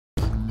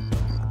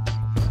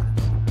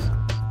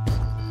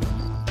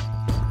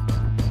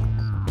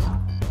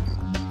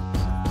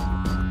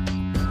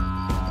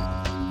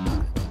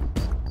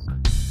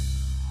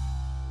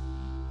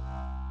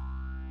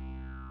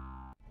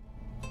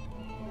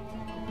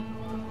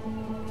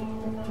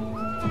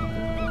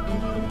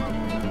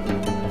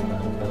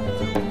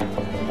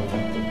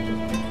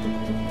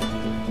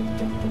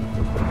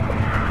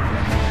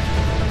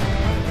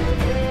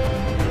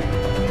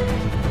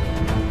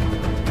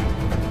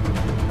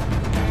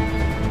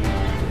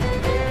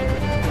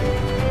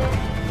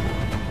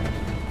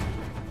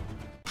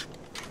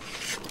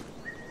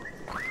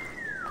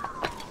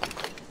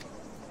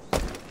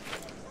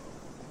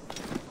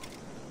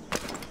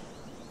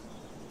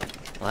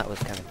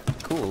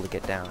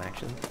get down,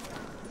 actually.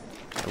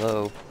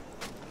 Hello.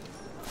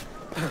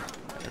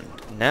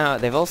 Now,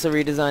 they've also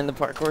redesigned the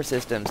parkour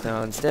system,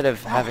 so instead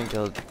of having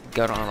to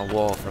go on a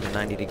wall from a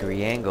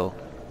 90-degree angle,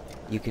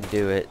 you can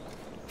do it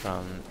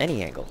from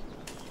any angle.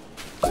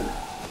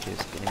 Which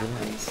is gonna be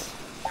nice.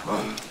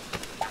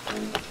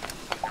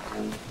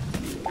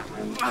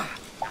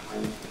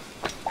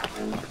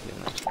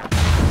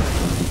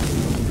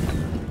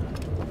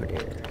 Over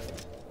there.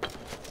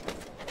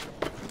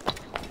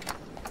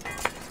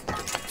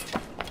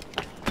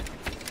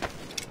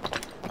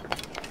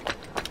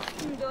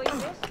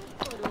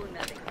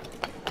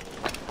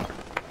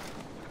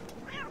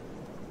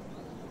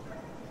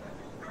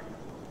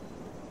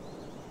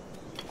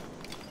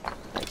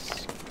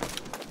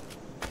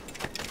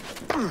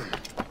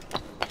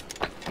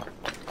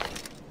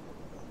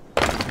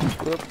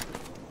 Whoop.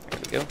 There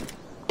we go.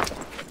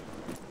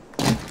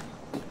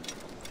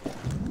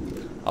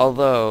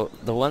 Although,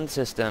 the one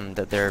system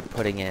that they're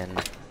putting in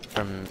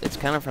it's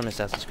kind of from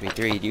Assassin's Creed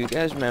 3. Do you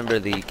guys remember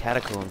the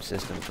catacomb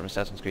system from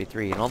Assassin's Creed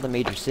 3? In all the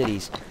major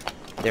cities,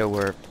 there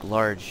were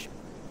large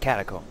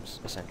catacombs,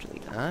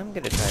 essentially. I'm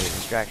gonna try the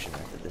distraction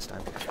method this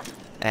time.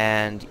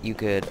 And you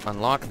could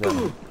unlock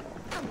them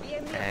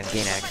and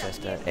gain access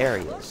to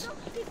areas.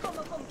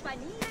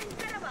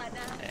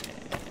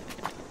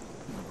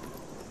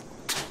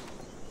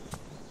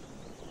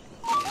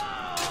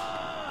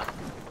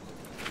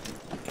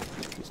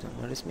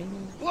 Notice me?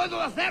 ¡Puedo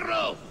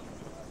hacerlo!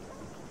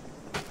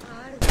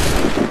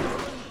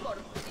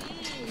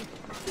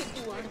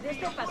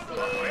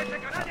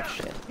 Oh,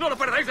 shit. ¡No lo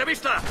perdáis de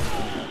vista!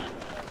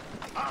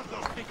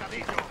 ¡Hazlos,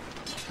 picadillo!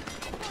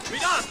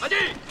 ¡Mirad,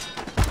 allí!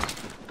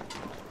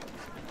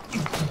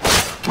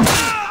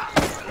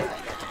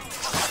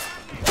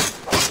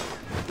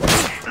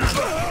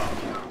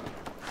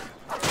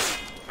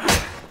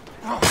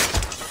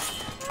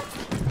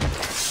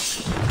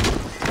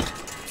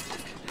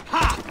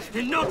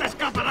 ¡No te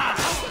escaparás!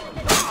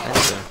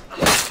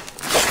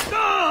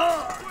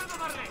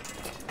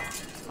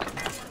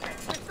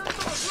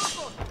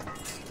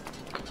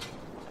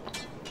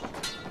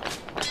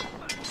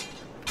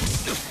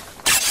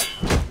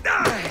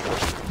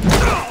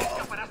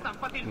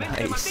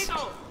 Nice.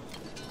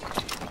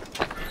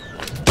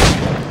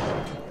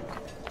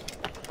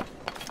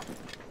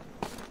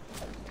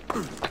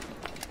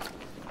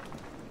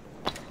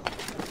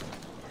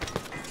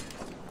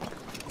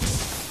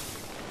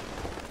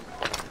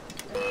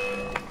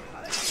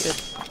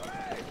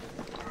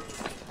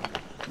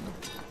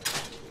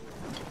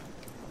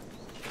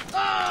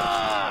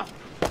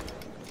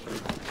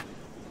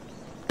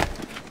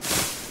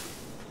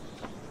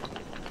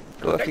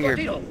 Go after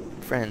your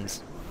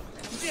friends.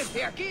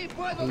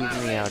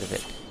 Leave me out of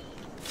it.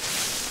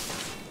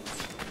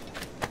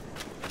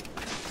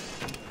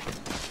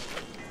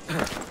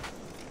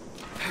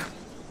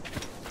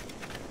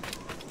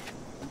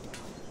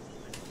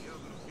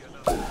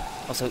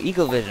 Also,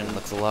 eagle vision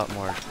looks a lot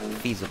more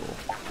feasible.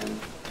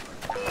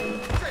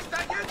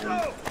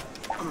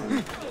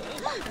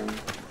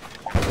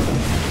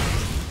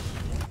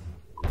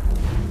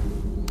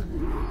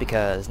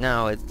 Because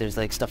now there's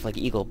like stuff like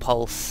Eagle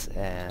Pulse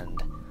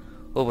and a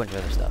whole bunch of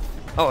other stuff.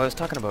 Oh, I was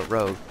talking about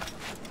Rogue.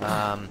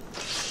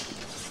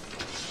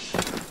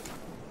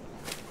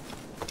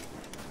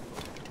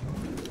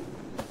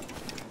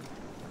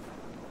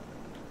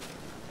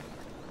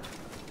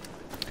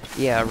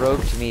 Yeah,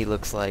 Rogue to me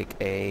looks like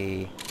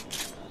a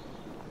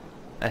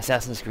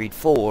Assassin's Creed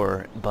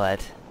 4,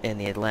 but in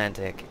the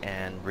Atlantic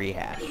and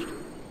rehashed.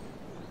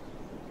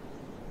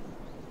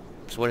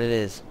 That's what it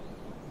is.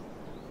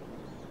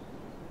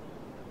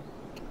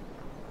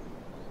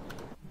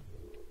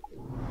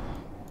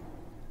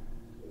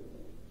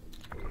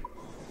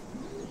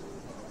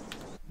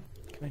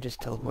 Can I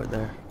just teleport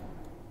there?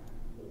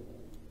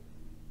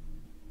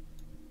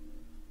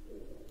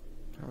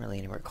 Not really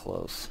anywhere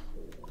close.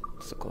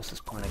 It's the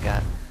closest point I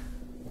got.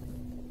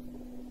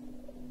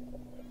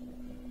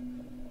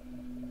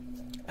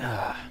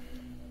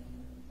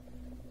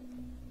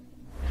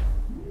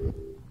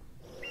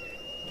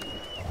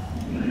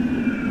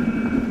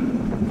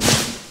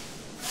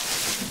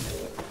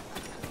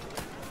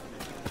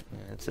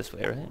 It's this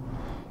way, right?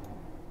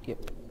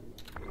 Yep.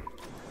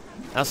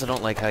 I also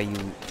don't like how you...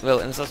 Well,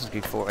 in Assassin's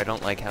Creed 4, I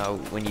don't like how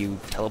when you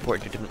teleport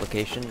to a different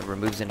location, it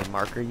removes any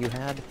marker you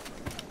had.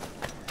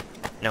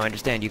 Now, I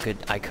understand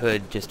I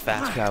could just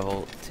fast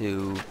travel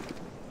to,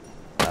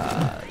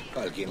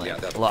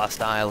 like,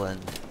 Lost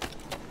Island,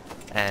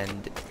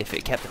 and if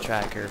it kept the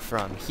tracker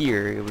from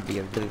here, it would be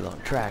a really long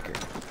tracker.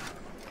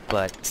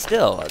 But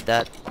still,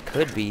 that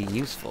could be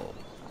useful.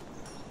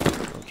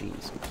 Oh,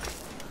 jeez.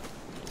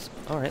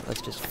 Alright,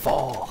 let's just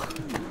fall.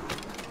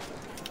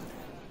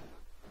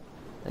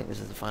 I think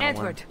this is the final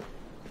Edward,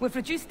 we've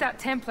reduced that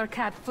Templar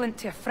cad Flint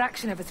to a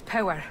fraction of his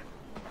power.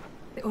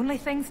 The only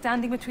thing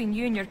standing between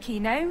you and your key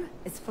now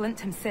is Flint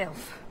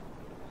himself.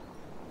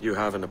 You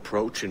have an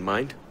approach in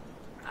mind?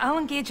 I'll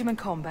engage him in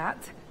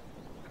combat.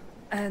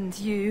 And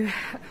you...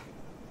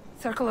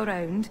 circle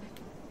around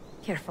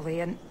carefully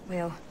and,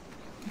 well,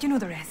 you know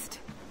the rest.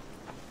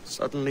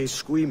 Suddenly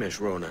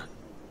squeamish, Rona.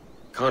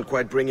 Can't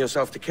quite bring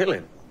yourself to kill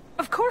him.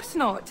 Of course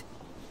not.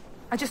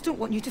 I just don't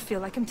want you to feel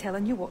like I'm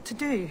telling you what to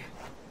do.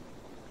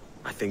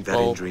 I think that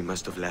injury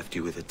must have left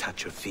you with a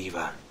touch of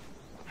fever.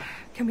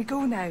 Can we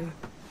go now?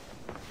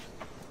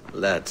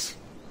 Let's.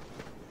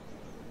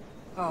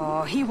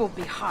 Oh, he won't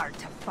be hard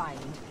to find.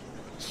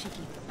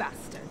 Cheeky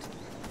bastard.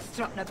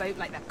 Strutting about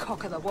like the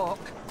cock of the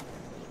walk.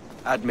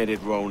 Admit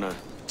it, Rona.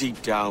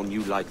 Deep down,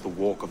 you like the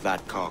walk of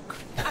that cock.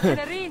 I can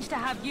arrange to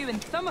have you and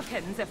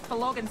Thumbikins if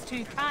Flogan's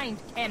too kind,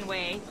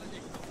 Kenway.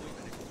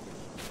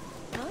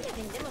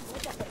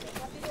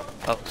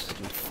 Oh, so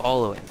I'm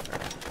following her.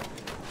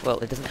 Well,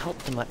 it doesn't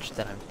help too much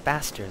that I'm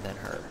faster than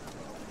her.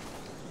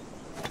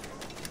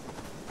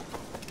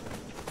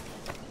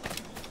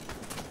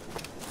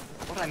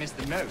 What I miss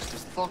the most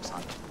is the fox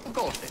hunt. Of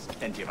course, there's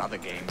plenty of other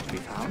game to be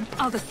found.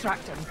 I'll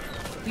distract him.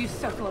 You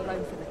circle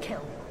around for the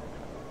kill.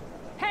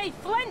 Hey,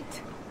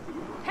 Flint!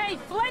 Hey,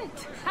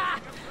 Flint! Ha!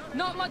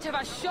 Not much of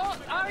a shot,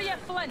 are you,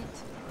 Flint?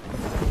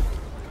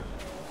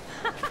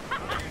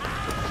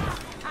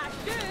 I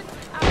should,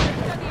 after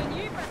studying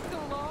you for so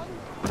long.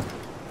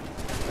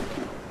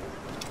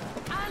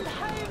 And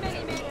how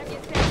many men have you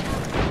sent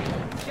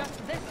out just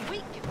this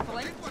week,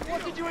 Flint?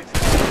 What did you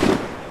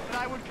expect? That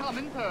I would come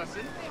in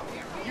person?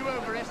 You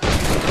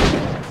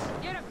overestimated.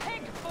 You're a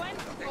pig, Flint!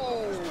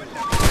 Oh,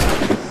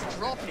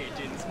 drop it,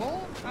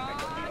 Dinsmore.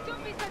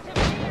 Don't be such a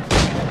man!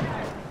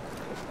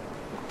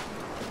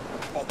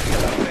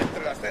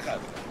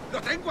 ¡Lo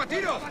tengo a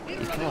tiro!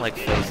 Kind of like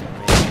facing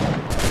me.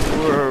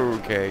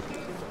 Okay.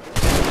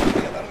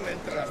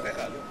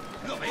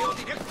 ¡Lo veo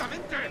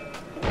directamente!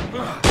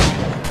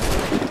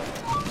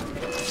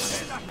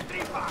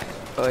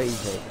 Oy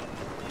vey.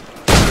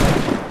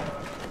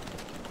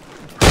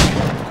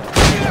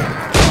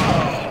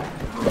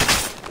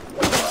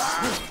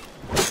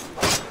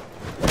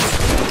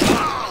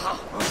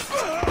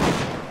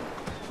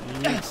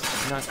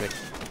 Not good.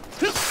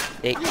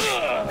 Hey, go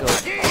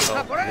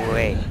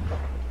away.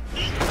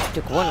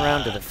 Took one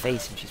round to the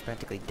face and she's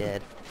practically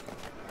dead.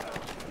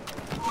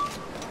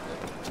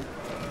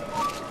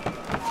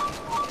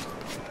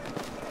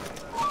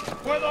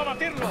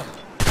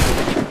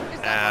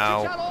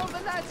 Ow. Tell all the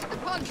lads at the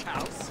punch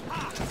house.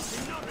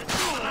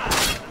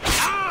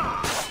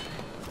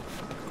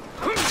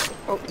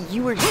 Oh,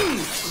 you were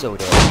so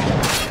dead.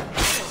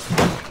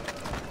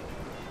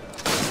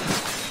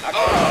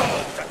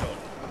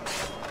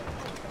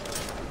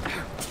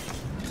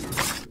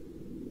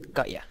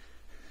 Got ya.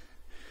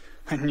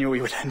 I knew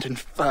we would end in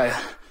fire.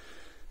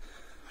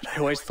 But I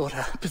always thought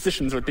our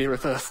positions would be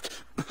reversed.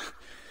 I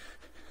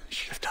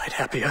should have died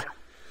happier,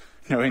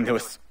 knowing there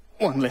was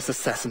one less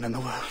assassin in the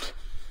world.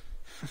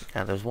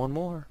 Now there's one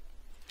more.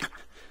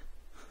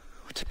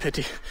 What a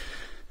pity.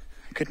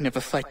 I could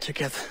never fight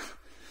together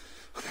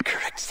on the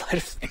correct side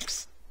of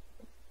things.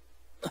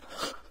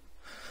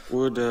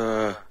 Would,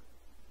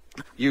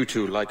 you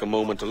two like a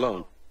moment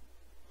alone?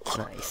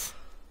 Nice.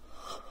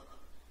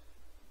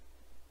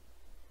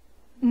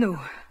 No.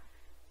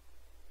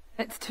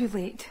 It's too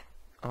late.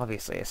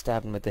 Obviously, I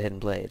stabbed him with the hidden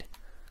blade.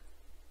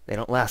 They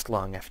don't last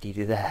long after you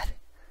do that.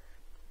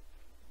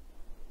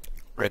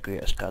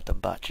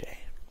 Hraggstad.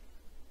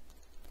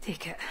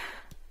 Take it.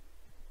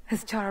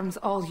 His charm's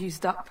all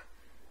used up.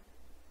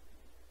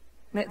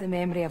 Let the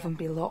memory of him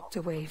be locked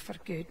away for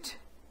good.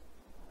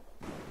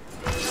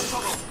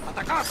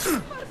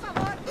 ¡Atacad!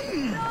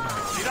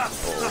 ¡Mirad!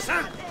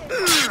 ¡Nassau!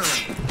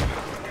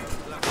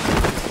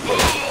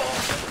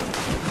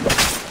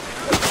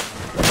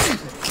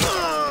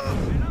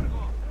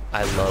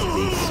 I love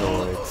these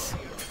swords.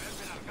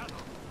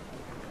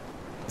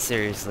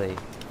 Seriously.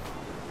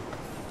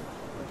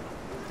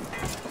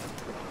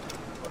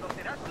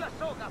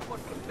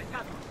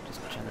 Just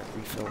trying to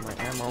refill my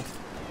ammo.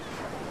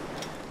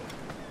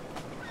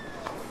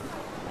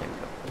 There we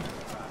go.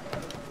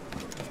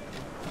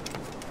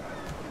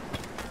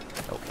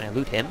 Oh, can I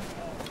loot him?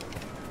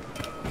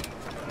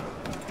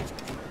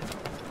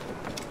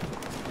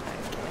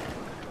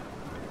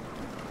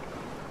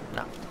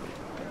 No.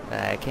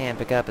 I can't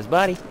pick up his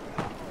body.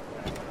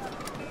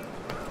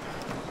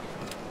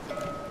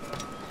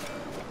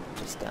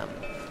 Just,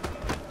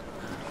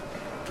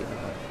 give him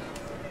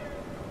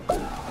a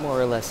more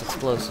or less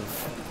explosive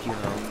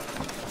funeral.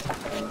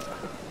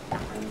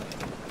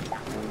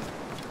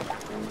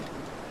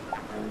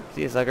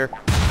 See ya, sucker.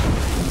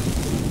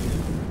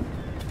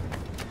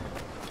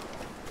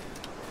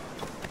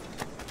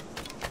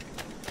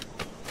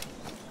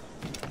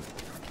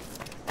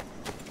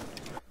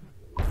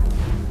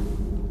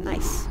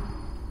 Nice.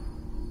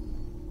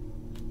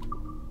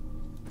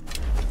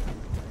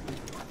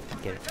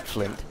 Get it,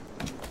 flint.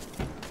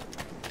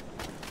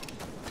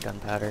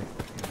 Gunpowder.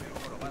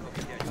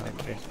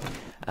 Okay.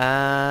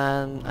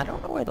 I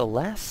don't know where the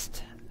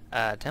last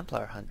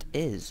Templar hunt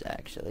is,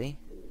 actually.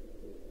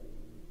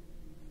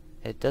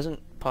 It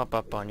doesn't pop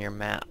up on your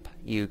map.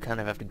 You kind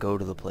of have to go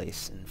to the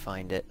place and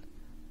find it.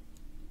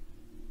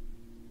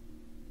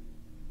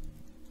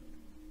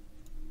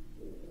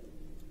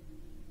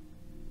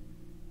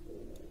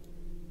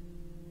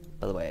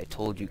 By the way, I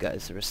told you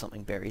guys there was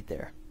something buried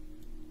there.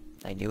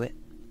 I knew it.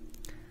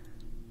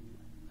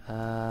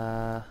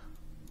 I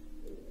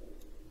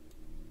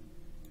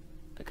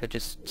could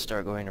just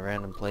start going to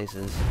random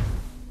places.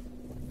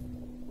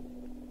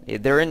 Yeah,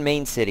 they're in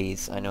main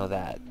cities, I know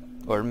that.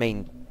 Or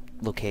main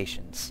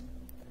locations.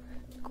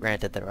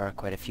 Granted, there are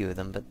quite a few of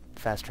them, but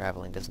fast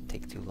traveling doesn't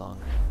take too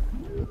long.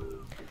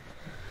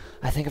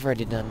 I think I've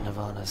already done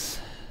Nirvana's.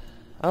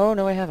 Oh,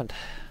 no I haven't.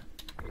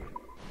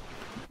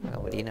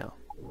 Well, what do you know?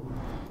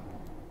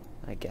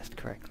 I guessed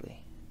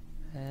correctly.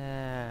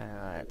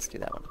 Let's do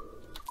that one.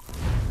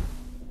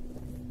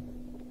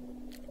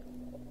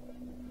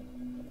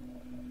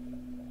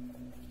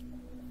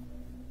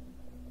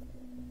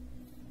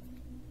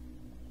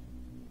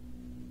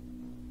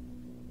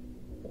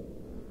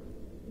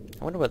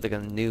 I wonder what the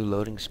new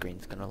loading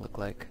screen's gonna look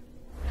like.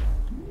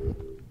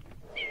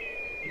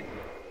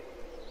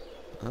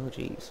 Oh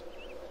jeez.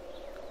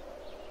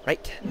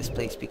 Right, this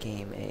place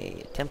became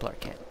a Templar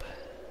camp.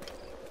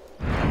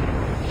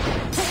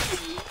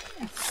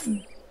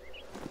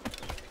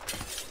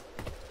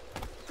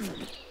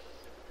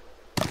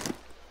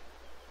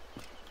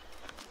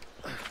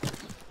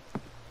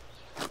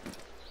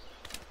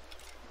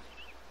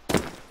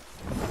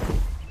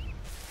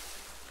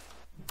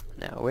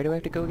 Now, where do I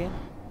have to go again?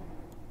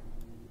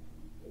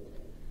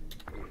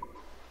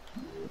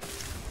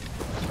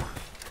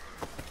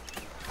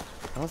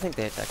 I don't think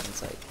they attack on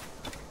sight.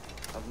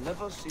 I've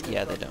never seen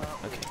Yeah, they don't.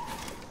 Okay.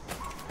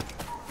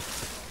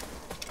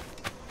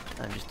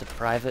 I'm just a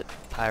private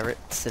pirate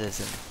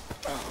citizen.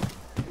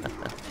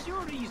 Is your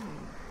reason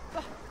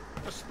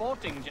for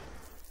sporting?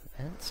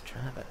 Vance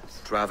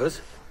Travers. Travers?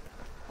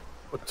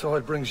 What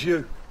tide brings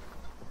you?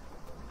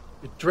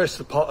 You dress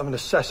the part of an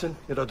assassin,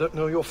 yet I don't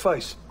know your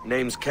face.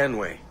 Name's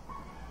Kenway.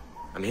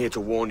 I'm here to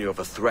warn you of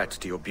a threat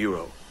to your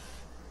bureau.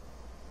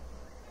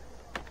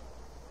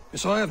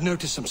 Yes, I have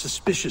noticed some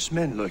suspicious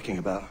men lurking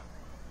about.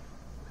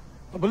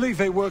 I believe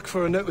they work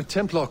for a noted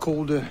Templar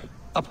called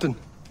Upton.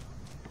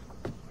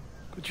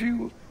 Could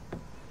you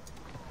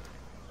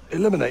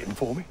eliminate them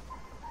for me?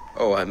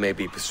 Oh, I may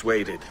be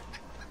persuaded.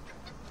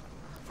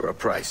 For a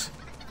price.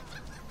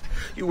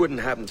 You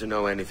wouldn't happen to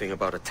know anything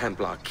about a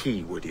Templar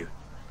key, would you?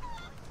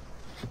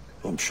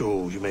 I'm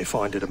sure you may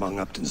find it among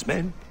Upton's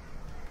men.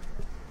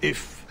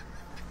 If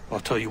I'll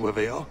tell you where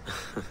they are.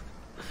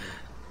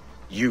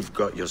 You've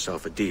got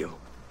yourself a deal.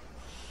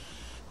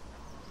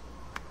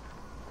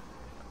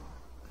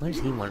 Why does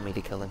he want me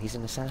to kill him? He's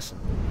an assassin.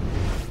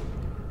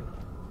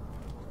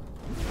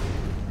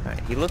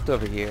 Alright, he looked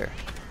over here.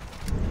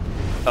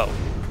 Oh.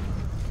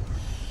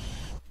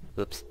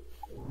 Oops.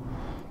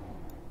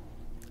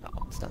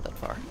 Oh, it's not that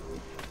far.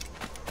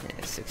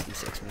 Yeah,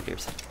 66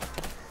 meters.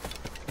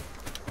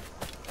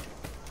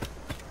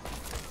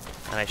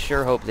 And I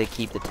sure hope they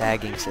keep the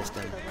tagging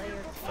system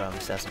from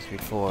Assassin's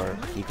Creed 4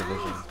 Keep a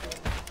Vision.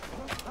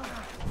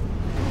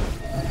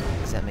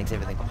 Because that makes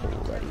everything a whole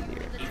lot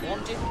easier. He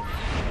wanted.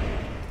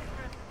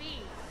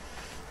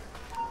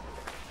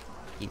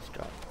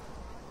 Eavesdrop.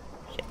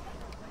 Shit.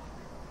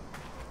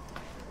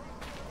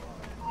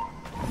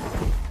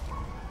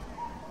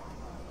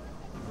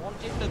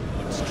 Wanted the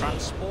goods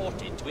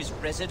transported to his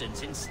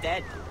residence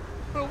instead.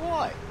 But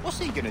why? What's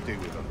he gonna do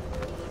with them?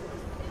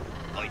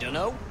 I don't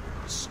know.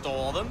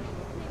 Store them?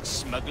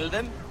 Smuggle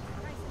them?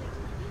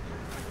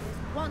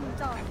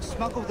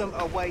 Smuggle them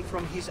away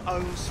from his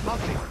own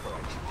smuggling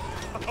operation.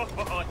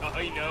 Oh,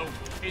 I know.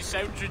 It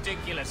sounds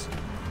ridiculous.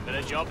 But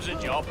a job's a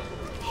job.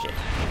 Shit.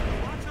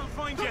 I'll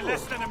find you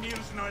less than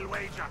amusing, I'll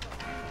wager.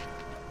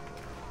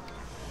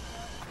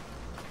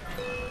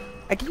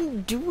 I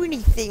didn't do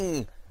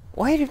anything!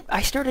 Why did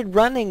I started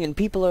running and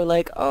people are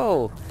like,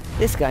 oh,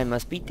 this guy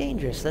must be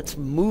dangerous, let's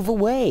move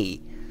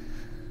away.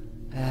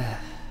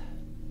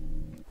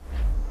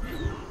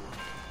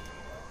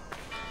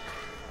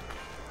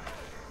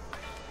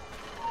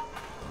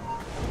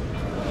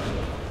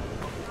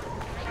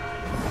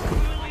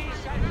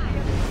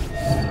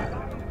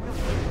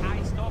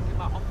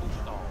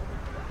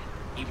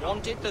 He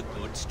wanted the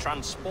goods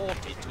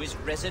transported to his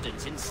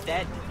residence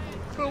instead.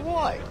 But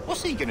why?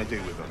 What's he gonna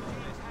do with them?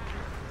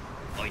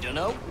 I don't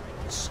know.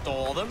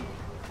 Store them?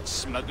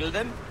 Smuggle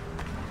them?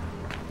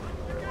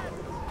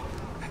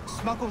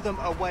 Smuggle them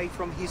away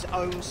from his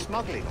own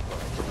smuggling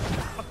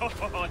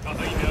operation.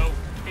 I know.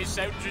 It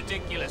sounds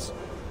ridiculous.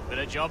 But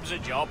a job's a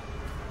job.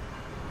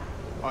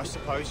 I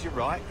suppose you're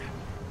right.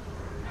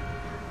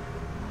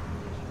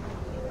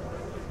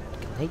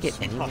 Can they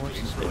get any more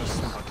Smuggling for a suspicious?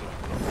 smuggler.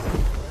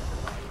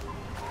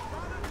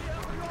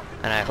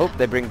 And I hope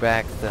they bring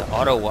back the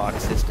auto-walk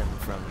system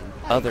from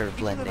other Did you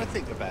blending. ever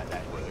think about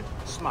that word?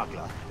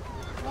 Smuggler.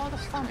 Rather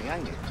funny,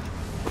 ain't it?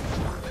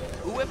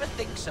 Whoever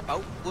thinks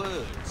about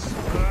words.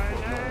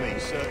 Not me,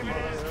 certainly.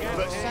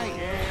 But say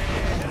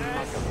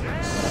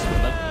it.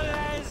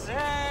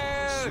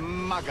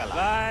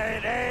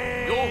 Smuggler.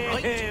 You're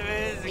right.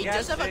 It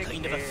does have a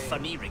kind of a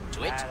funny ring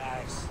to it.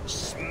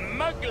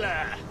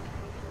 Smuggler.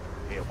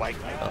 Here, wait,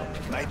 mate.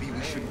 Maybe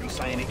we shouldn't be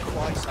saying it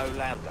quite so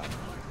loud, though.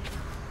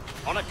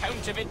 On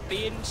account of it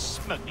being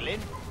smuggling.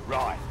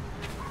 Right.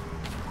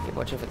 Yeah,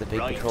 watch out for the big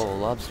patrol of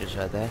lobsters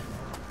right there.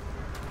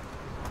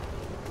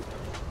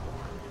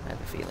 I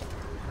have a feeling.